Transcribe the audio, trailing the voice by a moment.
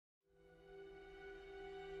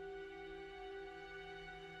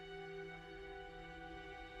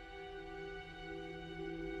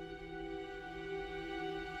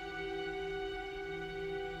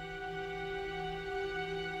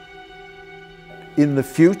in the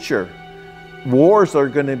future, wars are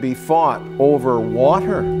going to be fought over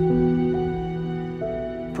water.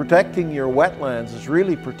 Protecting your wetlands is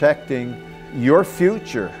really protecting your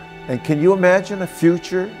future. And can you imagine a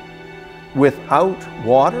future without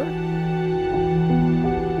water?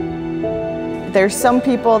 There's some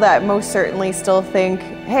people that most certainly still think,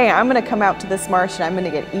 hey, I'm going to come out to this marsh and I'm going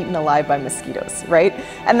to get eaten alive by mosquitoes, right?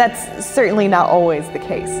 And that's certainly not always the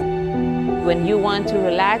case. When you want to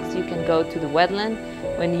relax, you can go to the wetland.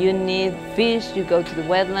 When you need fish, you go to the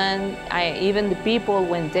wetland. Even the people,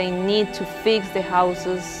 when they need to fix the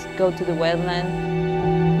houses, go to the wetland.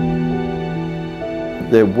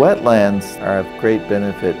 The wetlands are of great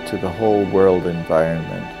benefit to the whole world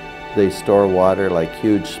environment. They store water like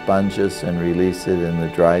huge sponges and release it in the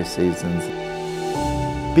dry seasons.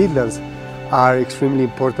 Peatlands are extremely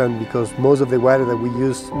important because most of the water that we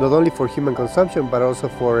use, not only for human consumption, but also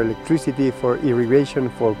for electricity, for irrigation,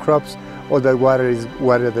 for crops, all that water is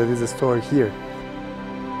water that is stored here.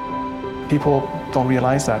 People don't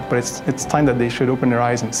realize that, but it's time that they should open their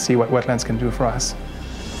eyes and see what wetlands can do for us.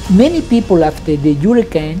 Many people after the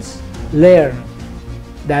hurricanes learn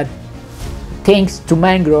that thanks to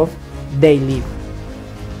mangrove, they live.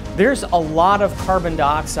 There's a lot of carbon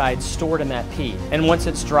dioxide stored in that peat, and once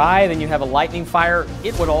it's dry, then you have a lightning fire,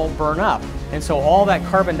 it would all burn up. And so all that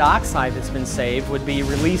carbon dioxide that's been saved would be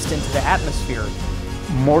released into the atmosphere.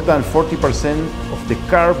 More than 40% of the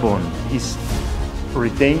carbon is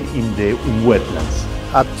retained in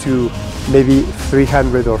wetlands. Up to maybe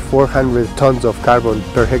 300 or 400 tons of carbon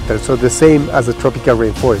per hectare, so the same as a tropical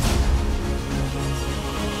rainforest.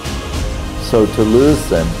 So to lose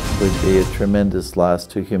them would be a tremendous loss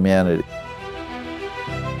to humanity.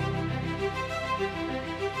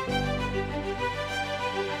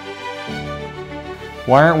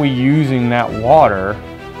 Why aren't we using that water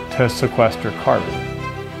to sequester carbon?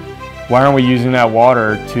 Why aren't we using that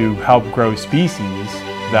water to help grow species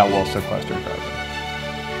that will sequester carbon?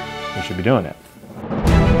 We should be doing it.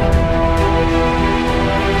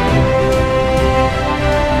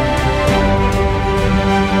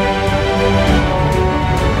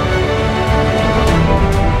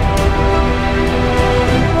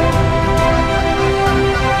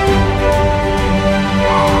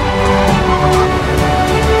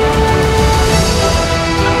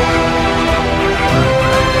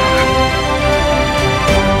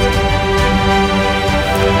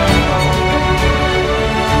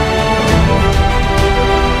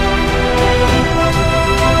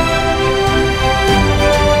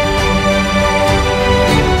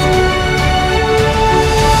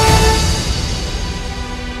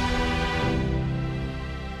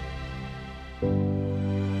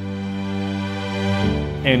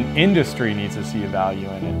 And industry needs to see a value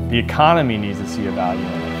in it. The economy needs to see a value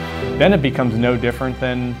in it. Then it becomes no different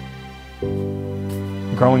than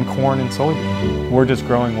growing corn and soybean. We're just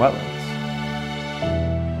growing wetlands.